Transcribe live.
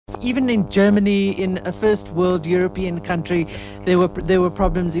even in Germany, in a first world European country, there were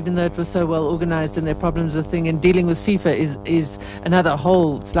problems, even though it was so well organized, and there are problems with thing. And dealing with FIFA is another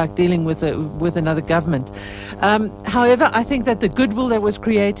whole. It's like dealing with another government. However, I think that the goodwill that was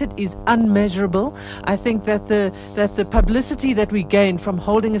created is unmeasurable. I think that the publicity that we gained from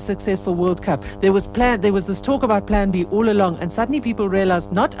holding a successful World Cup, there was this talk about Plan B all along, and suddenly people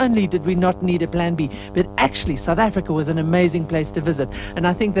realized not only did we not need a Plan B, but actually South Africa was an amazing place to visit. And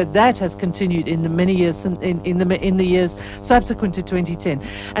I think that has continued in the many years in the years subsequent to 2010.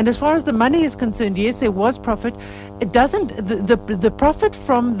 And as far as the money is concerned, yes, there was profit. It doesn't the profit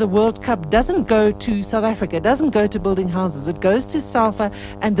from the World Cup doesn't go to South Africa. It doesn't go to building houses. It goes to SAFA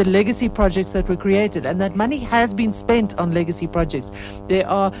and the legacy projects that were created. And that money has been spent on legacy projects. There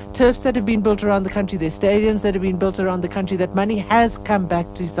are turfs that have been built around the country. There are stadiums that have been built around the country. That money has come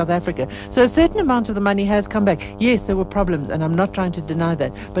back to South Africa. So a certain amount of the money has come back. Yes, there were problems, and I'm not trying to deny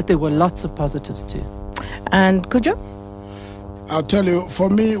that, but there were lots of positives too. And Kujo? I'll tell you, for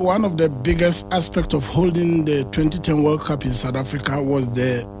me, one of the biggest aspects of holding the 2010 World Cup in South Africa was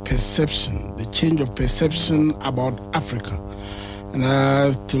the perception, the change of perception about Africa. And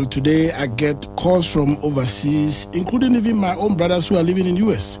till today, I get calls from overseas, including even my own brothers who are living in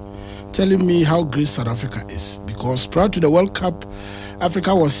the US, telling me how great South Africa is. Because prior to the World Cup,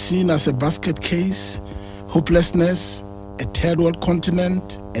 Africa was seen as a basket case, hopelessness, a third world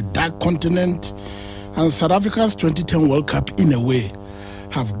continent, a dark continent. And South Africa's 2010 World Cup, in a way,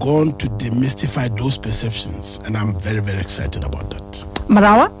 have gone to demystify those perceptions. And I'm very, very excited about that.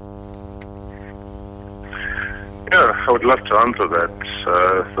 Marawa? Yeah, I would love to answer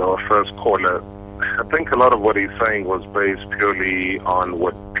that. So our first caller, I think a lot of what he's saying was based purely on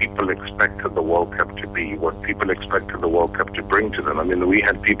what people expected the World Cup to be, what people expected the World Cup to bring to them. I mean, we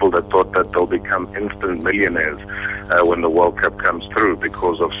had people that thought that they'll become instant millionaires when the World Cup comes through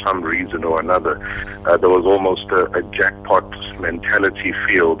because of some reason or another. There was almost a jackpot mentality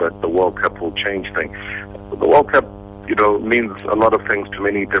feel that the World Cup will change things. The World Cup, means a lot of things to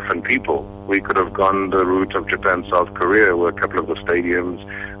many different people. We could have gone the route of Japan, South Korea, where a couple of the stadiums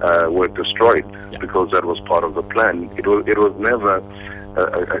were destroyed because that was part of the plan. It was never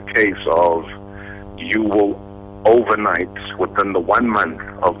a case of you will overnight, within the 1 month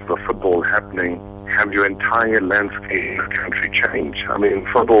of the football happening, have your entire landscape of the country change. I mean,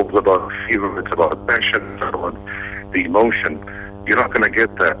 football is about fever, it's about passion, it's about the emotion. You're not going to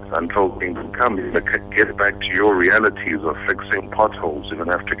get that until kingdom come. You're going to get back to your realities of fixing potholes. You're going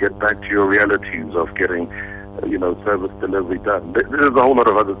to have to get back to your realities of getting, service delivery done. There's a whole lot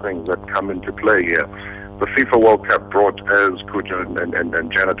of other things that come into play here. The FIFA World Cup brought, as Kuja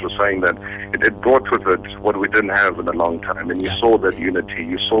and Janet were saying, that it brought with it what we didn't have in a long time. And you saw that unity,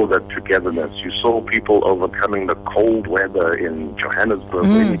 you saw that togetherness, you saw people overcoming the cold weather in Johannesburg,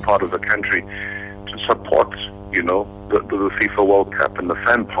 any part of the country, to support, the FIFA World Cup, and the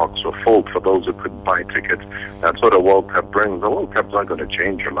fan parks were full for those who could buy tickets. That's what a World Cup brings. The World Cup's not going to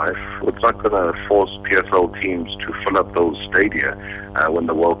change your life. It's not going to force PSL teams to fill up those stadia when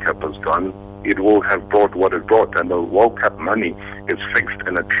the World Cup is gone. It will have brought what it brought, and the World Cup money is fixed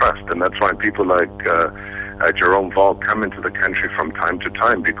in a trust, and that's why people like Jerome Val come into the country from time to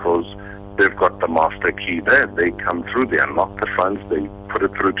time, because they've got the master key there. They come through, they unlock the funds, they put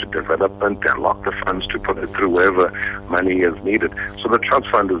it through to development, they unlock the funds to put it through wherever money is needed. So the trust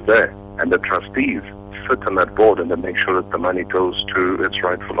fund is there, and the trustees sit on that board and they make sure that the money goes to its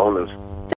rightful owners.